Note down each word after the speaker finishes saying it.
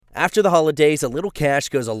After the holidays, a little cash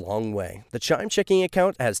goes a long way. The Chime checking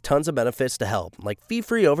account has tons of benefits to help, like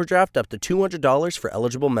fee-free overdraft up to $200 for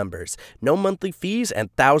eligible members, no monthly fees,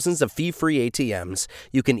 and thousands of fee-free ATMs.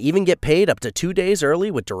 You can even get paid up to 2 days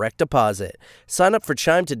early with direct deposit. Sign up for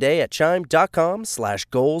Chime today at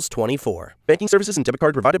chime.com/goals24. Banking services and debit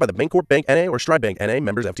card provided by the Bancorp Bank N.A. or Stride Bank N.A.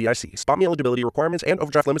 members FDIC. Spot me eligibility requirements and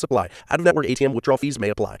overdraft limits apply. Out-of-network ATM withdrawal fees may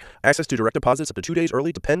apply. Access to direct deposits up to 2 days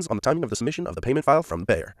early depends on the timing of the submission of the payment file from the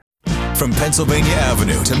payer. From Pennsylvania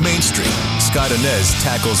Avenue to Main Street, Scott ANEZ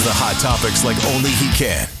tackles the hot topics like only he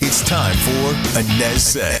can. It's time for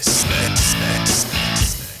ANEZ SEZ.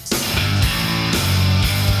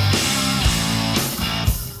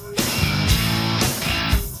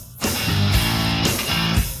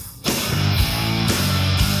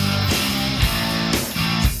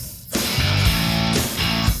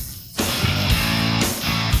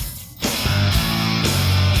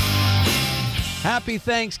 Happy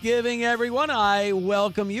Thanksgiving, everyone. I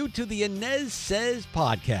welcome you to the ANEZ SEZ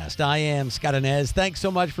podcast. I am Scott ANEZ. Thanks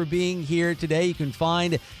so much for being here today. You can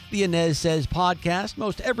find the ANEZ SEZ podcast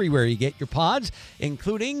most everywhere you get your pods,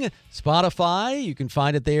 including Spotify. You can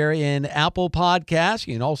find it there in Apple Podcasts.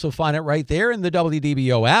 You can also find it right there in the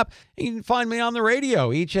WDBO app. You can find me on the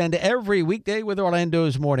radio each and every weekday with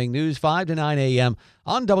Orlando's Morning News, 5 to 9 a.m.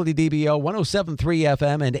 on WDBO 107.3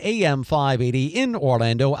 FM and AM 580 in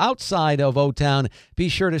Orlando. Outside of O-Town, be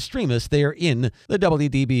sure to stream us there in the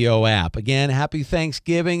WDBO app. Again, happy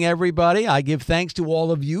Thanksgiving, everybody. I give thanks to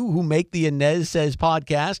all of you who make the ANEZ SEZ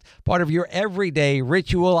podcast part of your everyday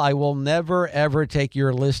ritual. I will never, ever take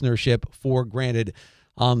your listenership for granted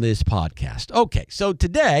on this podcast. Okay, so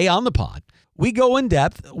today on the pod, we go in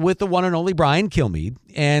depth with the one and only Brian Kilmeade,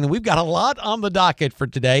 and we've got a lot on the docket for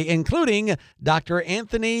today, including Dr.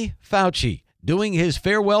 Anthony Fauci doing his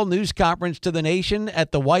farewell news conference to the nation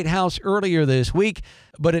at the White House earlier this week.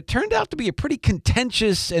 But it turned out to be a pretty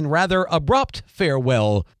contentious and rather abrupt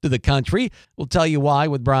farewell to the country. We'll tell you why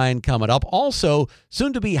with Brian coming up. Also,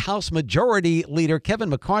 soon-to-be House Majority Leader Kevin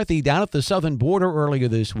McCarthy down at the southern border earlier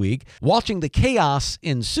this week, watching the chaos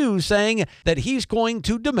ensue, saying that he's going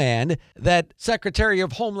to demand that Secretary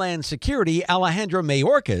of Homeland Security Alejandro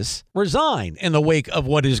Mayorkas resign in the wake of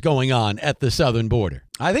what is going on at the southern border.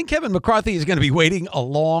 I think Kevin McCarthy is going to be waiting a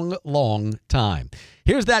long, long time.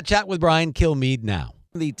 Here's that chat with Brian Kilmeade now.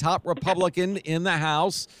 The top Republican in the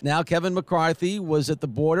House. Now, Kevin McCarthy was at the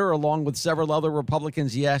border along with several other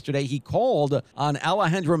Republicans yesterday. He called on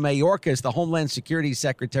Alejandro Mayorkas, the Homeland Security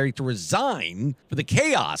Secretary, to resign for the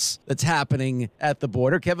chaos that's happening at the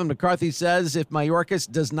border. Kevin McCarthy says if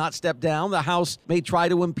Mayorkas does not step down, the House may try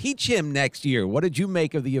to impeach him next year. What did you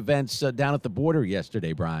make of the events down at the border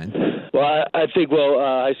yesterday, Brian? Well, I think,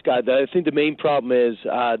 hi, Scott. I think the main problem is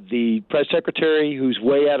the press secretary, who's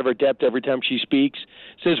way out of her depth every time she speaks,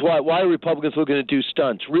 says, why are Republicans looking to do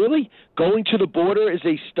stunts? Really? Going to the border is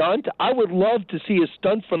a stunt? I would love to see a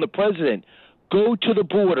stunt from the president. Go to the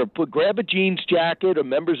border, grab a jeans jacket or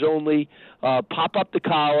members only, pop up the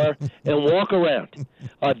collar, and walk around.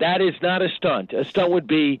 That is not a stunt. A stunt would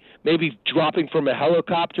be maybe dropping from a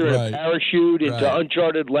helicopter and a parachute into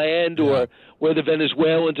uncharted land or where the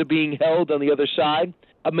Venezuelans are being held on the other side.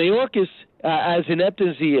 Mayorkas, as inept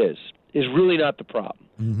as he is really not the problem.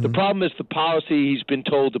 Mm-hmm. The problem is the policy he's been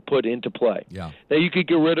told to put into play. Yeah. Now, you could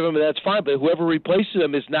get rid of him, and that's fine, but whoever replaces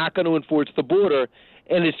him is not going to enforce the border,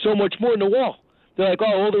 and it's so much more than the wall. They're like,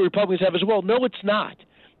 oh, all the Republicans have is a wall. No, it's not.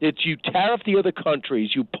 It's you tariff the other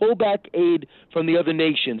countries, you pull back aid from the other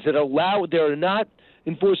nations that they're not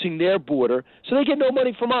enforcing their border, so they get no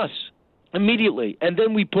money from us immediately. And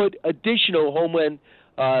then we put additional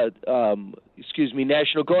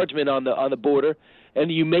National Guardsmen on the border, and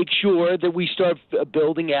you make sure that we start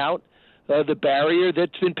building out the barrier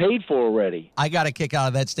that's been paid for already. I got a kick out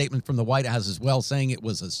of that statement from the White House as well, saying it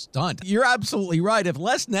was a stunt. You're absolutely right. If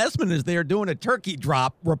Les Nessman is there doing a turkey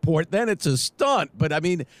drop report, then it's a stunt. But, I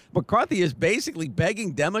mean, McCarthy is basically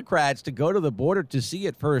begging Democrats to go to the border to see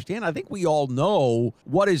it firsthand. I think we all know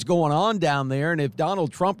what is going on down there, and if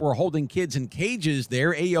Donald Trump were holding kids in cages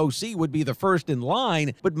there, AOC would be the first in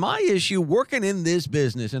line. But my issue working in this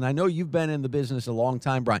business, and I know you've been in the business a long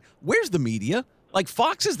time, Brian, where's the media? Like,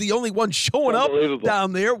 Fox is the only one showing up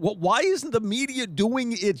down there. Why isn't the media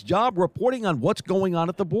doing its job reporting on what's going on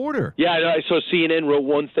at the border? Yeah, I saw CNN wrote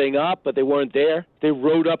one thing up, but they weren't there. They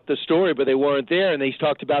wrote up the story, but they weren't there, and they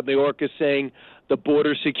talked about Mayorkas saying the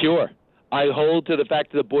border's secure. I hold to the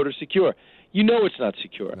fact that the border's secure. You know it's not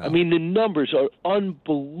secure. No. I mean, the numbers are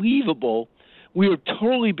unbelievable. We are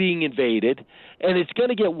totally being invaded, and it's going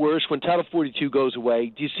to get worse when Title 42 goes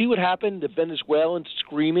away. Do you see what happened? The Venezuelans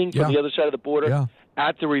screaming from the other side of the border. Yeah.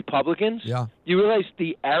 at the Republicans. Yeah. You realize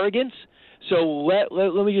the arrogance? So let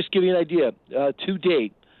me just give you an idea. To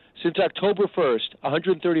date, since October 1st,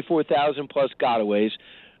 134,000 plus gotaways.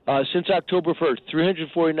 Since October 1st,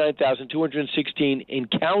 349,216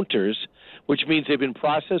 encounters, which means they've been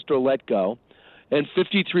processed or let go, and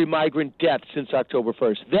 53 migrant deaths since October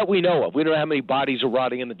 1st that we know of. We don't know how many bodies are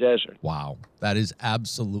rotting in the desert. Wow. That is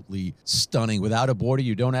absolutely stunning. Without a border,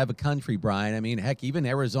 you don't have a country, Brian. I mean, heck, even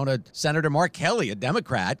Arizona Senator Mark Kelly, a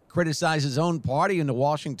Democrat, criticized his own party in the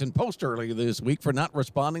Washington Post earlier this week for not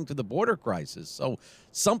responding to the border crisis. So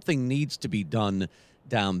something needs to be done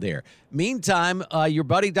down there. Meantime, your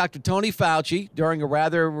buddy Dr. Tony Fauci, during a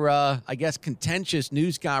rather, contentious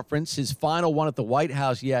news conference, his final one at the White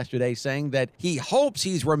House yesterday, saying that he hopes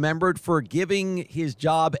he's remembered for giving his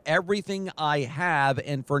job everything I have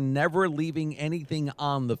and for never leaving anything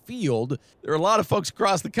on the field. There are a lot of folks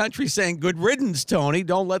across the country saying, good riddance, Tony.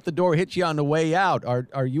 Don't let the door hit you on the way out.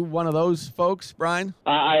 Are you one of those folks, Brian?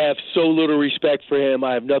 I have so little respect for him.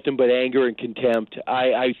 I have nothing but anger and contempt.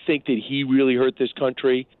 I think that he really hurt this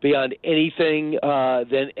country beyond anything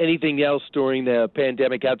than anything else during the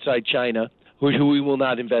pandemic outside China, who we will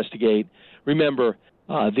not investigate. Remember,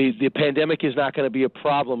 the pandemic is not going to be a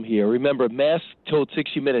problem here. Remember, masks told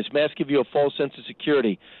 60 Minutes. Masks give you a false sense of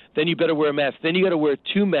security. Then you better wear a mask. Then you got to wear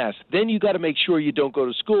 2 masks. Then you got to make sure you don't go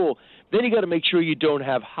to school. Then you got to make sure you don't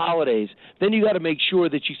have holidays. Then you got to make sure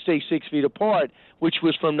that you stay 6 feet apart, which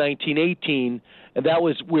was from 1918, and that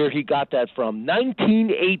was where he got that from.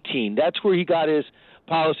 1918, that's where he got his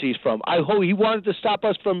policies from. I hope he wanted to stop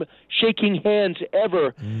us from shaking hands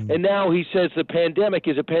ever, and now he says the pandemic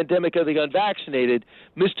is a pandemic of the unvaccinated.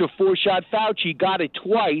 Mr. Four-Shot Fauci got it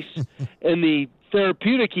twice, and the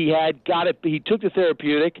therapeutic he had got it. He took the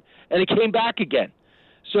therapeutic, and it came back again.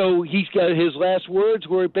 So he's got his last words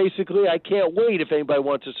were basically, I can't wait if anybody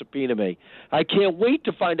wants to subpoena me. I can't wait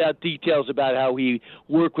to find out details about how he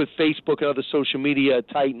worked with Facebook and other social media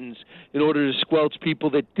titans in order to squelch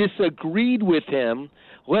people that disagreed with him,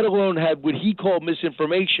 let alone had what he called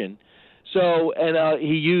misinformation. So, and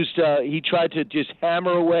he tried to just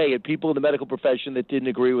hammer away at people in the medical profession that didn't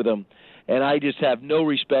agree with him. And I just have no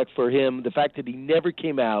respect for him. The fact that he never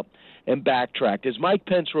came out and backtracked. As Mike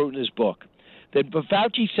Pence wrote in his book, that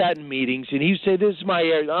Fauci sat in meetings and he would say, this is my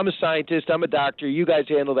area. I'm a scientist. I'm a doctor. You guys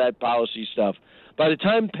handle that policy stuff. By the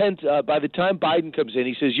time Biden comes in,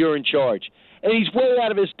 he says, you're in charge. And he's way out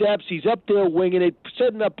of his depths. He's up there winging it,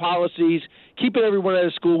 setting up policies, keeping everyone out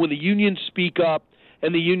of school. When the unions speak up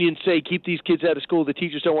and the unions say, keep these kids out of school, the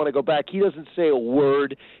teachers don't want to go back, he doesn't say a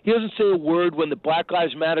word. He doesn't say a word when the Black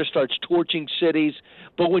Lives Matter starts torching cities.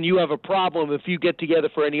 But when you have a problem, if you get together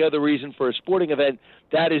for any other reason for a sporting event,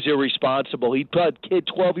 that is irresponsible. He put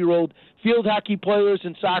 12-year-old field hockey players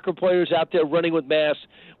and soccer players out there running with masks,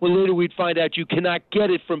 when later we'd find out you cannot get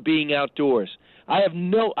it from being outdoors. I have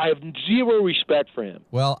zero respect for him.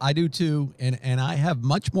 Well, I do too, and I have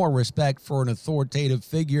much more respect for an authoritative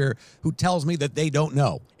figure who tells me that they don't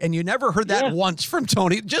know. And you never heard that once from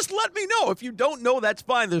Tony. Just let me know. If you don't know, that's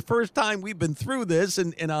fine. The first time we've been through this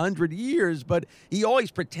in 100 years, but he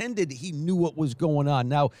always pretended he knew what was going on.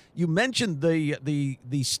 Now, you mentioned the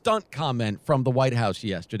stunt comment from the White House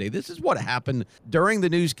yesterday. This is what happened during the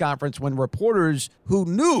news conference when reporters who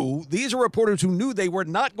knew, these are reporters who knew they were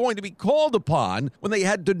not going to be called upon, when they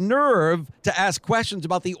had the nerve to ask questions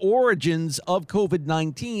about the origins of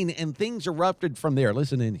COVID-19, and things erupted from there.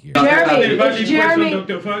 Listen in here. Jeremy, it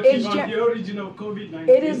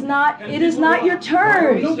is not your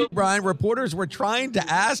turn. Brian, reporters were trying to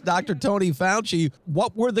ask Dr. Tony Fauci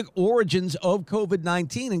what were the origins of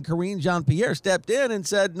COVID-19, and Karine Jean-Pierre stepped in and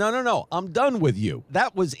said, no, I'm done with you.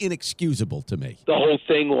 That was inexcusable to me. The whole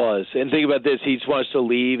thing was, and think about this, he wants to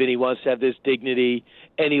leave and he wants to have this dignity,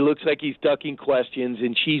 and he looks like he's ducking questions,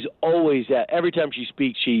 and she's always every time she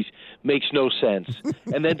speaks, she makes no sense.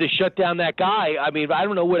 And then to shut down that guy, I mean, I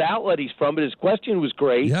don't know what outlet he's from, but his question was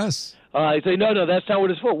great. Yes. He said, no, that's not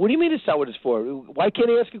what it's for. What do you mean it's not what it's for? Why can't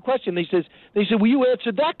he ask a question? They said, well, you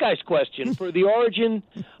answered that guy's question for the origin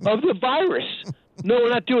of the virus. No, we're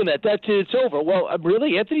not doing that. It's over. Well,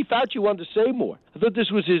 really, Anthony Fauci wanted to say more. I thought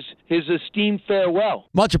this was his esteemed farewell.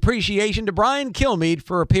 Much appreciation to Brian Kilmeade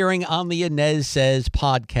for appearing on the ANEZ SEZ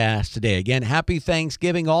podcast today. Again, happy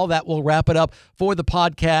Thanksgiving all. That will wrap it up for the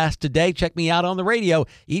podcast today. Check me out on the radio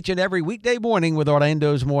each and every weekday morning with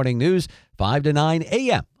Orlando's Morning News, 5 to 9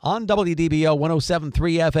 a.m. on WDBO 107.3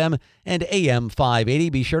 FM and AM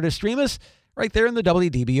 580. Be sure to stream us right there in the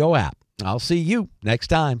WDBO app. I'll see you next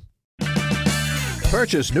time.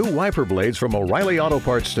 Purchase new wiper blades from O'Reilly Auto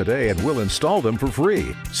Parts today and we'll install them for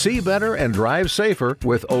free. See better and drive safer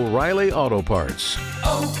with O'Reilly Auto Parts.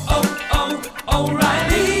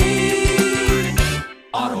 O'Reilly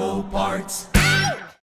Auto Parts.